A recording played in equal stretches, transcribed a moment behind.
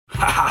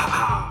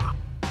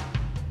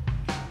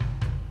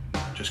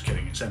Just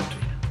kidding, it's empty.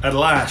 At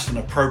last, an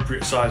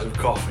appropriate size of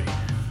coffee.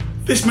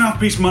 This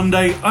Mouthpiece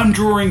Monday, I'm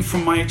drawing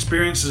from my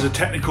experience as a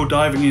technical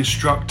diving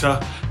instructor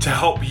to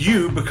help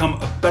you become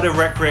a better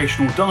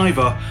recreational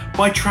diver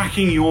by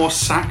tracking your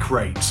SAC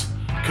rates.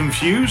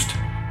 Confused?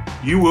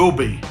 You will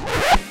be.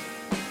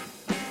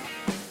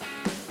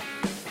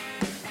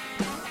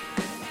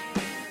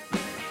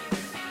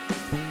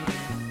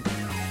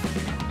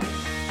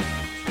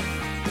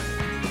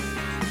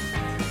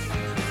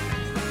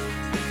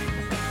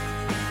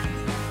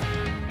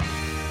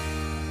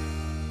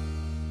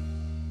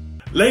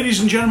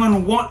 Ladies and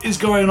gentlemen, what is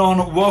going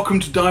on? Welcome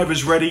to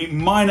Divers Ready.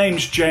 My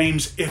name's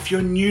James. If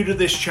you're new to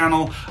this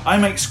channel, I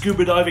make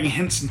scuba diving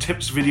hints and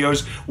tips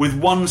videos with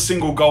one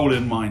single goal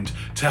in mind,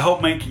 to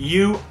help make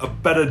you a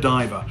better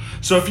diver.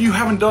 So if you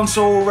haven't done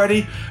so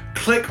already,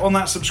 click on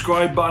that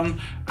subscribe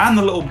button and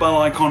the little bell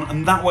icon,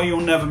 and that way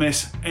you'll never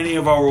miss any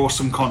of our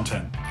awesome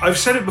content. I've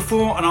said it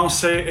before and I'll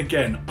say it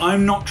again.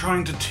 I'm not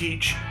trying to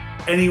teach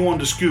anyone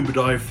to scuba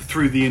dive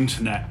through the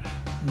internet.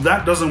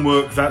 That doesn't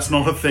work, that's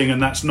not a thing, and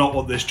that's not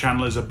what this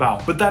channel is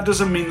about. But that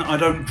doesn't mean that I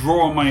don't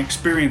draw on my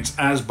experience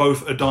as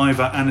both a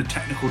diver and a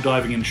technical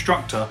diving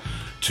instructor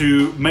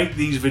to make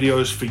these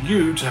videos for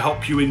you to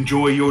help you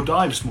enjoy your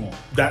dives more.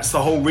 That's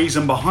the whole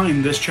reason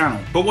behind this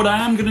channel. But what I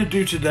am going to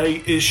do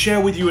today is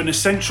share with you an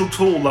essential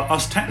tool that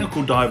us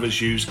technical divers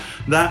use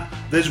that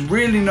there's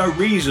really no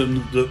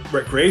reason that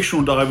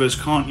recreational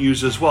divers can't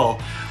use as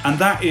well, and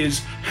that is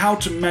how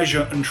to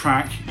measure and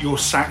track your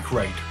SAC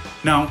rate.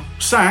 Now,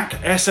 SAC,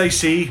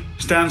 S-A-C,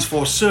 stands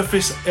for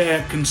Surface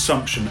Air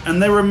Consumption,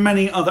 and there are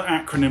many other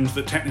acronyms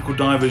that technical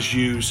divers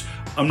use.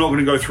 I'm not going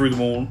to go through them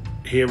all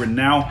here and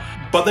now,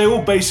 but they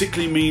all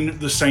basically mean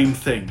the same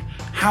thing.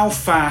 How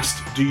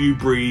fast do you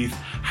breathe?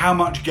 How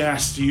much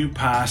gas do you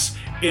pass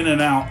in and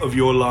out of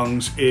your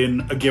lungs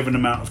in a given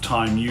amount of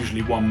time,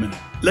 usually 1 minute?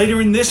 Later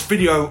in this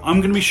video, I'm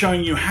going to be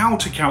showing you how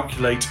to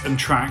calculate and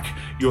track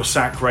your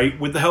SAC rate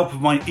with the help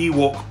of my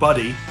Ewok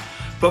buddy.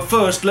 But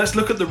first, let's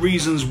look at the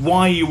reasons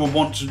why you will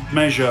want to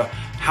measure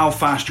how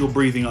fast you're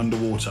breathing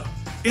underwater.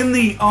 In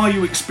the Are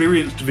You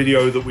Experienced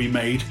video that we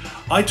made,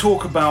 I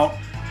talk about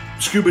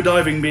scuba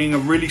diving being a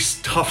really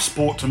tough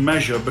sport to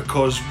measure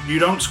because you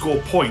don't score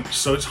points,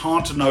 so it's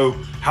hard to know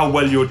how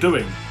well you're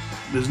doing.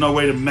 There's no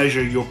way to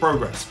measure your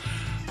progress.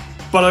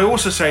 But I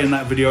also say in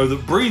that video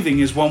that breathing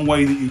is one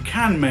way that you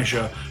can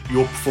measure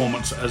your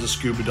performance as a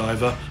scuba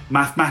diver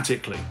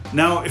mathematically.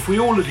 Now, if we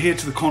all adhere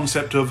to the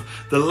concept of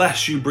the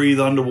less you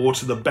breathe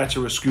underwater, the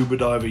better a scuba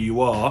diver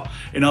you are,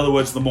 in other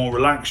words, the more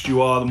relaxed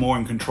you are, the more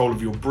in control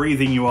of your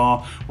breathing you are,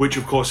 which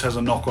of course has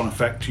a knock-on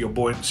effect to your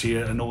buoyancy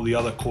and all the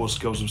other core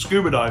skills of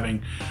scuba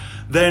diving,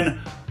 then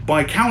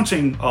by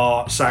counting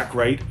our SAC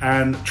rate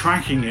and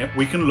tracking it,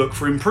 we can look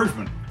for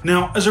improvement.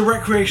 Now, as a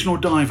recreational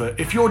diver,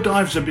 if your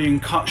dives are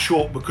being cut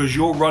short because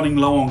you're running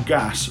low on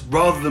gas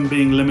rather than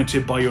being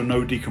limited by your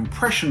no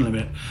decompression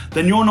limit,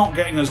 then you're not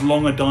getting as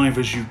long a dive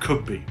as you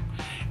could be.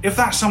 If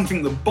that's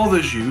something that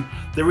bothers you,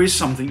 there is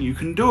something you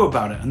can do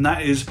about it, and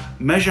that is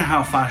measure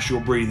how fast you're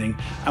breathing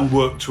and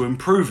work to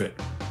improve it.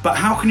 But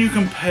how can you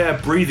compare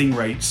breathing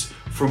rates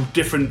from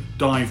different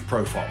dive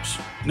profiles?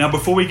 Now,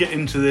 before we get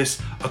into this,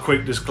 a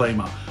quick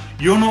disclaimer.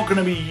 You're not going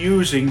to be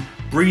using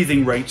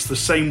breathing rates the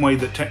same way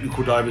that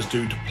technical divers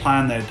do to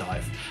plan their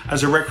dive.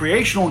 As a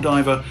recreational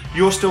diver,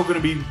 you're still going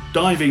to be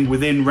diving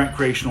within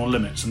recreational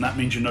limits, and that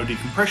means your no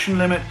decompression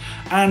limit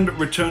and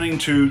returning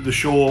to the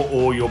shore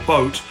or your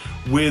boat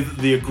with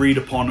the agreed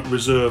upon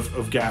reserve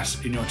of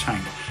gas in your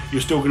tank.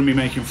 You're still going to be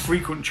making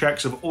frequent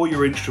checks of all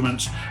your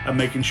instruments and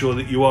making sure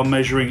that you are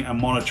measuring and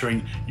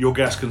monitoring your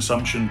gas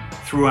consumption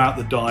throughout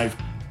the dive,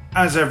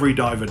 as every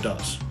diver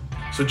does.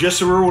 So just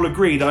so we're all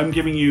agreed, I'm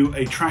giving you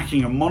a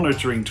tracking and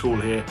monitoring tool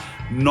here,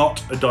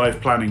 not a dive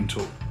planning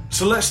tool.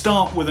 So let's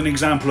start with an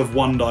example of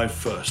one dive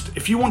first.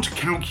 If you want to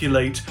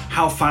calculate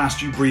how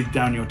fast you breathe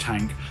down your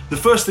tank, the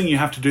first thing you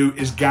have to do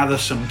is gather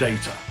some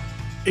data.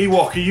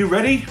 Ewok, are you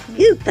ready?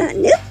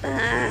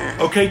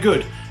 Okay,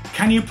 good.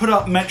 Can you put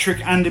up metric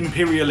and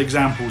imperial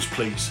examples,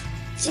 please?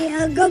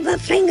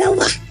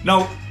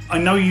 No, I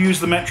know you use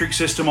the metric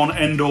system on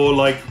Endor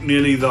like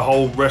nearly the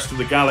whole rest of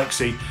the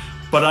galaxy,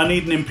 but I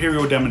need an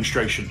imperial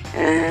demonstration.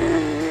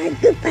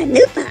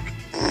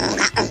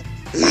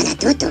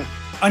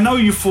 I know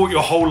you fought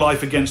your whole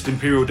life against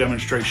imperial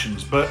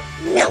demonstrations, but...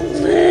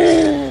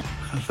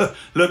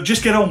 Look,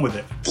 just get on with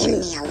it.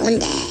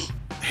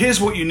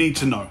 Here's what you need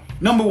to know.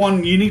 Number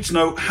one, you need to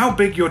know how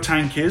big your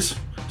tank is.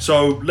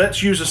 So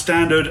let's use a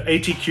standard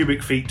 80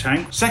 cubic feet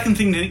tank. Second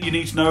thing that you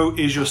need to know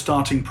is your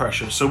starting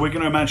pressure. So we're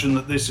going to imagine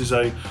that this is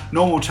a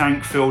normal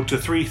tank filled to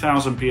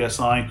 3000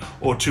 PSI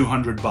or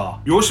 200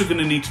 bar. You're also going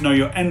to need to know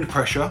your end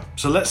pressure.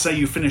 So let's say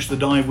you finish the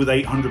dive with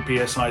 800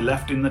 PSI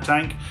left in the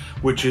tank,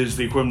 which is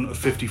the equivalent of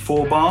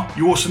 54 bar.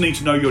 You also need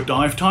to know your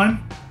dive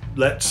time.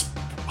 Let's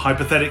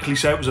hypothetically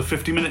say it was a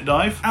 50-minute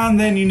dive. And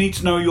then you need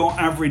to know your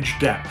average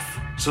depth.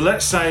 So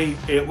let's say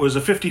it was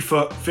a 50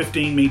 foot,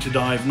 15 meter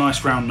dive,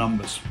 nice round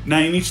numbers. Now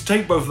you need to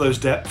take both of those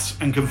depths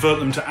and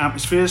convert them to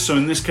atmospheres, so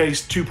in this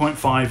case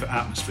 2.5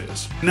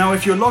 atmospheres. Now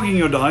if you're logging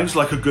your dives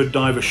like a good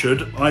diver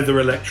should,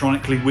 either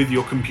electronically with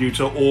your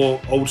computer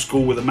or old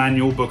school with a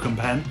manual, book and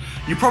pen,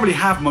 you probably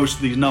have most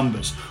of these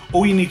numbers.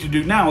 All you need to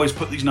do now is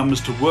put these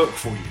numbers to work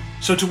for you.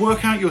 So to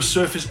work out your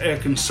surface air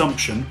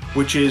consumption,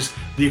 which is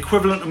the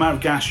equivalent amount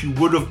of gas you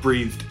would have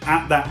breathed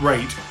at that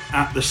rate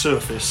at the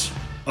surface,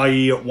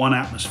 i.e. at 1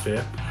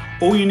 atmosphere,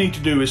 all you need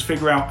to do is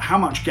figure out how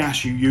much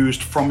gas you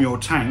used from your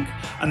tank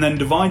and then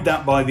divide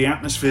that by the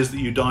atmospheres that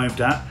you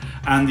dived at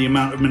and the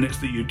amount of minutes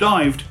that you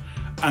dived,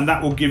 and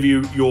that will give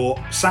you your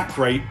SAC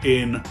rate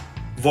in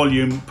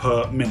volume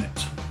per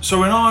minute.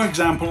 So in our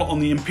example on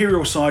the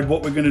imperial side,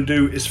 what we're going to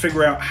do is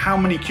figure out how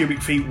many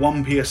cubic feet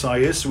 1 psi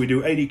is. So we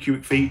do 80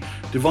 cubic feet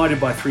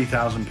divided by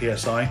 3000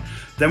 psi.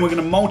 Then we're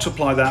going to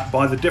multiply that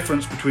by the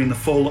difference between the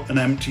full and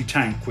empty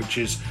tank, which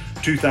is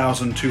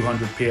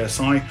 2200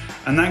 psi,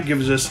 and that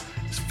gives us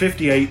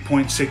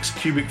 58.6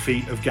 cubic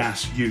feet of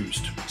gas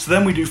used. So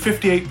then we do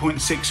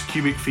 58.6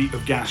 cubic feet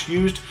of gas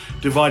used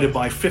divided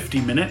by 50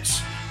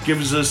 minutes,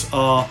 gives us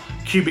our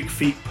cubic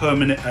feet per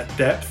minute at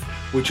depth,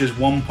 which is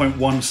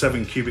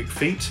 1.17 cubic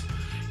feet.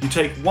 You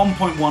take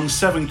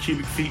 1.17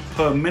 cubic feet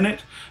per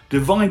minute,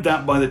 divide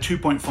that by the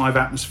 2.5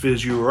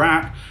 atmospheres you were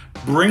at,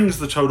 brings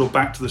the total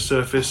back to the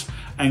surface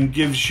and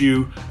gives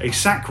you a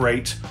SAC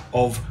rate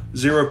of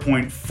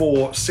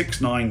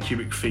 0.469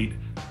 cubic feet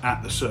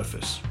at the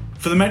surface.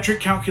 For the metric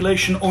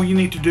calculation, all you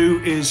need to do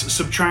is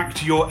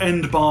subtract your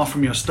end bar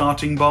from your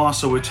starting bar.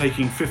 So we're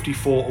taking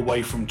 54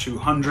 away from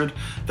 200.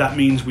 That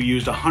means we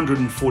used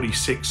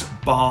 146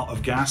 bar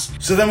of gas.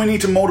 So then we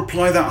need to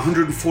multiply that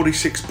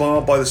 146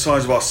 bar by the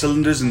size of our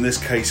cylinders, in this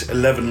case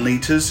 11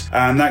 litres,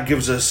 and that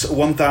gives us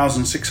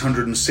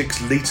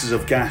 1,606 litres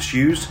of gas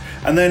used.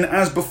 And then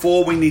as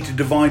before, we need to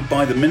divide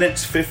by the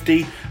minutes,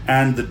 50,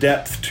 and the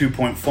depth,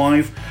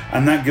 2.5,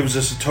 and that gives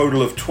us a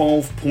total of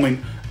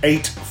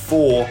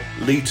 12.84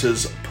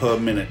 litres per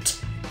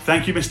minute.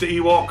 Thank you, Mr.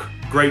 Ewok.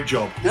 Great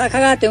job.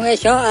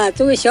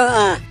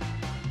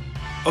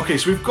 Okay,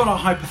 so we've got our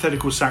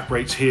hypothetical SAC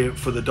rates here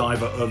for the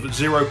diver of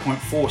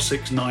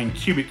 0.469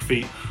 cubic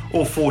feet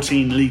or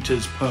 14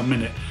 litres per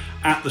minute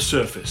at the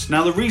surface.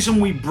 Now the reason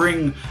we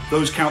bring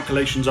those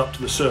calculations up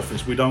to the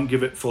surface, we don't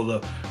give it for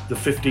the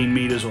 15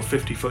 meters or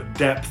 50 foot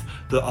depth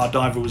that our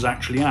diver was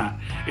actually at,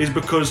 is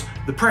because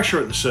the pressure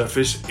at the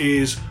surface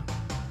is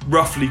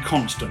roughly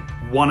constant,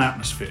 1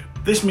 atmosphere.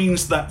 This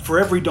means that for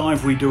every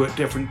dive we do at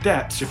different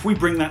depths, if we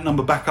bring that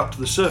number back up to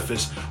the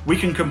surface, we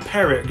can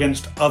compare it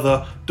against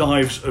other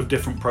dives of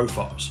different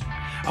profiles.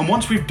 And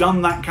once we've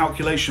done that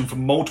calculation for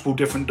multiple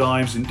different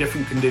dives in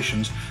different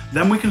conditions,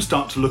 then we can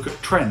start to look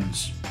at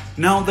trends.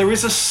 Now there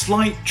is a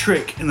slight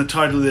trick in the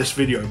title of this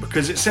video,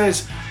 because it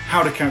says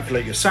how to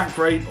calculate your SAC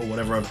rate, or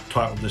whatever I've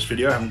titled this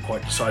video, I haven't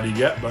quite decided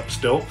yet, but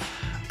still.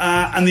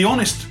 And the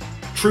honest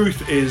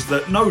truth is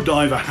that no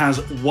diver has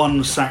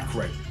one SAC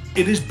rate.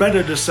 It is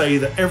better to say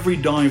that every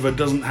diver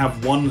doesn't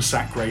have one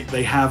SAC rate,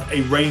 they have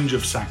a range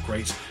of SAC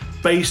rates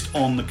based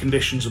on the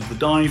conditions of the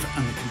dive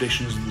and the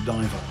conditions of the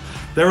diver.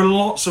 There are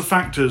lots of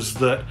factors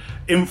that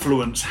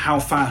influence how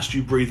fast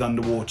you breathe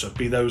underwater,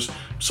 be those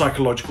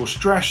psychological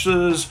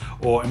stressors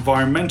or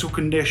environmental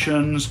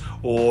conditions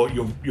or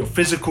your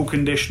physical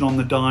condition on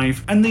the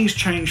dive, and these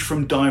change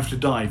from dive to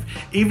dive.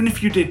 Even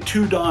if you did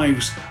 2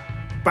 dives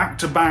back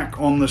to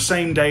back on the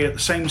same day at the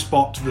same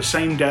spot to the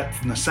same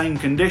depth and the same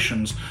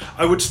conditions,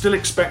 I would still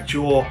expect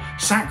your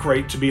SAC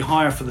rate to be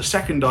higher for the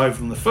second dive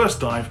than the first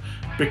dive,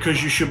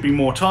 because you should be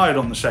more tired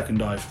on the second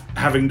dive,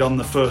 having done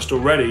the first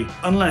already,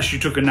 unless you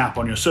took a nap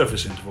on your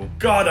surface interval.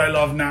 God, I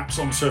love naps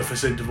on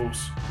surface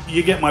intervals.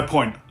 You get my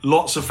point.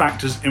 Lots of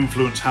factors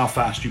influence how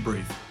fast you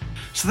breathe.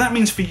 So that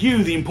means for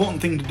you, the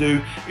important thing to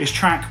do is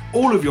track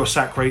all of your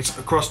SAC rates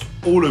across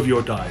all of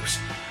your dives,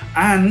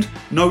 and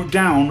note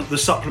down the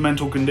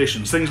supplemental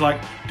conditions. Things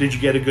like, did you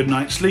get a good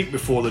night's sleep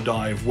before the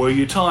dive? Were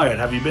you tired?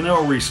 Have you been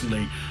ill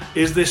recently?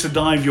 Is this a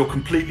dive you're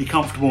completely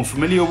comfortable and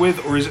familiar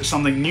with, or is it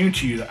something new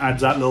to you that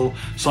adds that little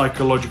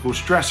psychological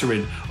stressor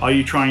in? Are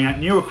you trying out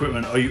new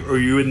equipment? Are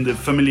you in the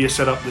familiar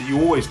setup that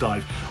you always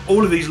dive?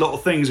 All of these little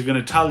things are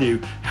going to tell you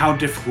how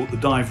difficult the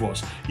dive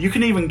was. You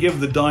can even give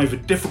the dive a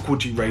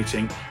difficulty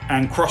rating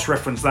and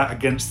cross-reference that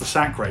against the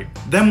SAC rate.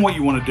 Then what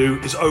you want to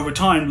do is over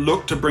time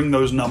look to bring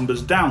those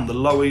numbers down. The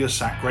lower your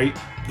SAC rate,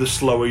 the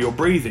slower your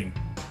breathing.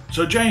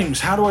 So James,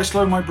 how do I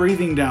slow my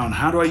breathing down?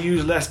 How do I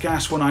use less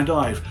gas when I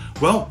dive?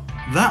 Well,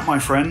 that, my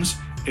friends,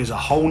 is a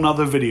whole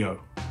nother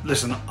video.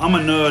 Listen, I'm a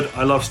nerd,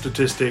 I love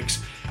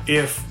statistics.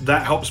 If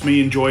that helps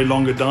me enjoy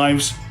longer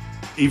dives,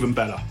 even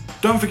better.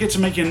 Don't forget to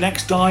make your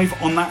next dive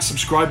on that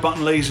subscribe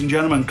button, ladies and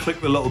gentlemen.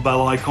 Click the little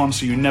bell icon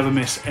so you never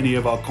miss any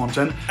of our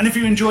content. And if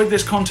you enjoyed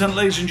this content,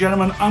 ladies and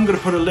gentlemen, I'm going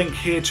to put a link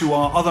here to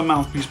our other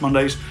Mouthpiece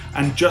Mondays,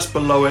 and just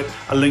below it,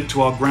 a link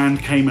to our Grand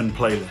Cayman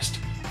playlist.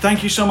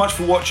 Thank you so much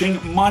for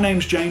watching. My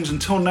name's James.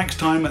 Until next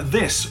time,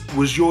 this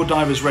was your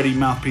Divers Ready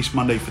Mouthpiece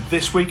Monday for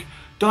this week.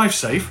 Dive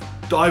safe,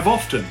 dive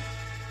often.